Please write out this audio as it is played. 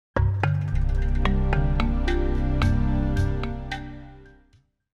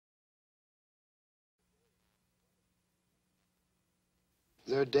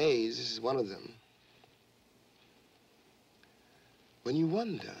There are days, this is one of them, when you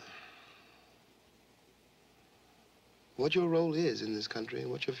wonder what your role is in this country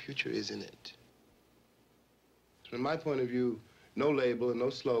and what your future is in it. From my point of view, no label and no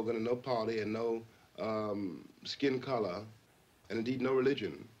slogan and no party and no skin color, and indeed no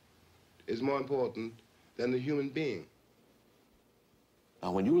religion, is more important than the human being.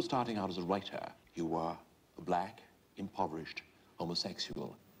 Now, when you were starting out as a writer, you were a black, impoverished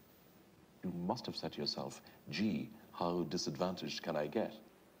homosexual. You must have said to yourself, gee, how disadvantaged can I get?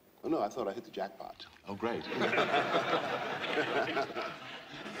 Oh, no, I thought I hit the jackpot. Oh, great.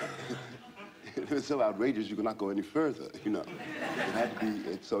 It was so outrageous you could not go any further, you know. It had to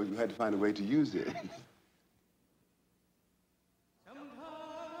be, so you had to find a way to use it.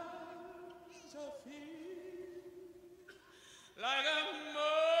 Like a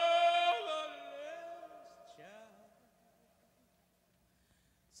motherless child.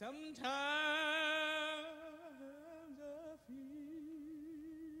 Sometimes